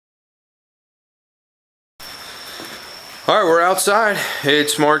Alright, we're outside.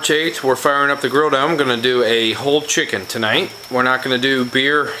 It's March 8th. We're firing up the grill down. I'm going to do a whole chicken tonight. We're not going to do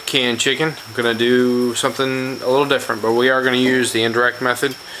beer canned chicken. I'm going to do something a little different, but we are going to use the indirect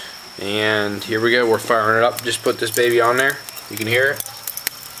method. And here we go. We're firing it up. Just put this baby on there. You can hear it.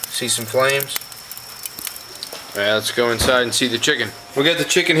 See some flames. Alright, let's go inside and see the chicken. We got the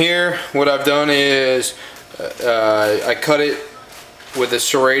chicken here. What I've done is I cut it with a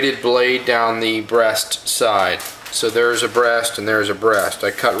serrated blade down the breast side. So there's a breast and there's a breast.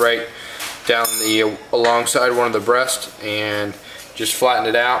 I cut right down the alongside one of the breast and just flattened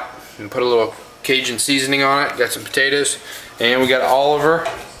it out and put a little Cajun seasoning on it. Got some potatoes and we got Oliver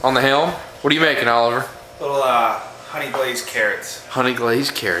on the helm. What are you making, Oliver? Little honey glazed carrots. Honey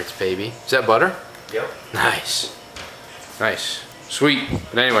glazed carrots, baby. Is that butter? Yep. Nice. Nice. Sweet.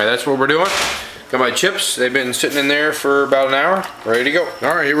 But anyway, that's what we're doing. Got my chips. They've been sitting in there for about an hour. Ready to go.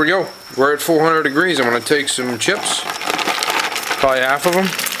 Alright, here we go. We're at 400 degrees. I'm going to take some chips. Probably half of them.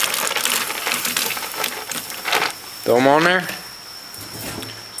 Throw them on there.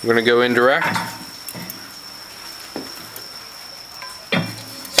 I'm going to go indirect.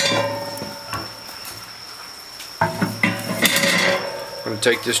 I'm going to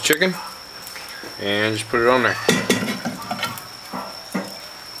take this chicken and just put it on there.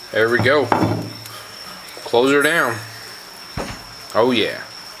 There we go. Close her down. Oh yeah.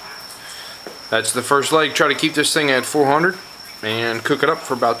 That's the first leg. Try to keep this thing at 400 and cook it up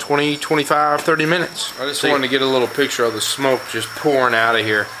for about 20, 25, 30 minutes. I just wanted to get a little picture of the smoke just pouring out of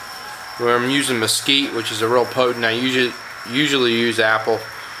here. Where I'm using mesquite, which is a real potent. I usually use apple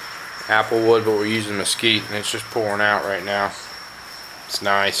wood, but we're using mesquite and it's just pouring out right now. It's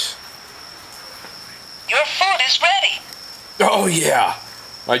nice. Your food is ready. Oh yeah.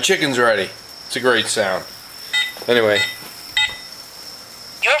 My chicken's ready. It's a great sound. Anyway.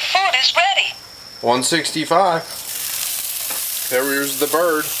 Your food is ready. 165. There's the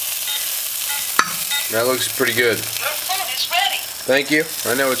bird. That looks pretty good. Your food is ready. Thank you.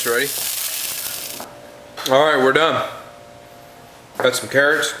 I know it's ready. Alright, we're done. Got some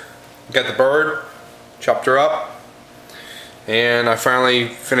carrots. Got the bird. Chopped her up. And I finally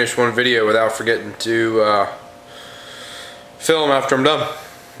finished one video without forgetting to film after I'm done.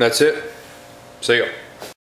 That's it. See ya.